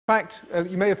fact,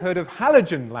 you may have heard of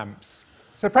halogen lamps.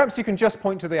 So perhaps you can just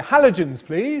point to the halogens,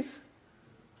 please.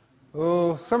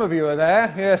 Oh, some of you are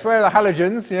there. Yes, where are the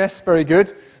halogens? Yes, very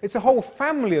good. It's a whole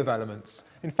family of elements.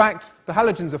 In fact, the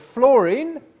halogens are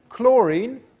fluorine,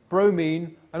 chlorine,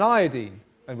 bromine, and iodine.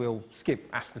 And we'll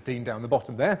skip astatine down the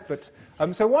bottom there. But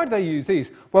so why do they use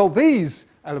these? Well, these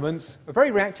elements are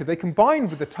very reactive. They combine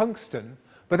with the tungsten,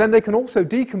 but then they can also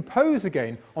decompose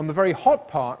again on the very hot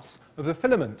parts of the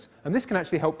filament. And this can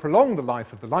actually help prolong the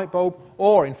life of the light bulb,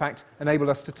 or in fact enable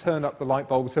us to turn up the light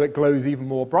bulb so it glows even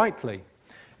more brightly.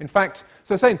 In fact,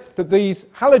 so saying that these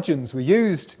halogens were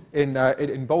used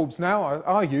in bulbs now,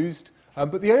 are used,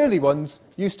 but the early ones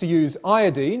used to use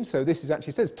iodine, so this is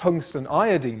actually says tungsten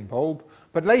iodine bulb,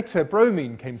 but later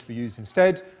bromine came to be used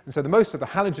instead, and so most of the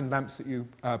halogen lamps that you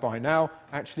buy now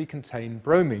actually contain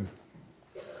bromine.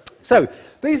 So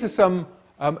these are some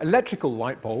electrical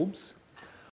light bulbs.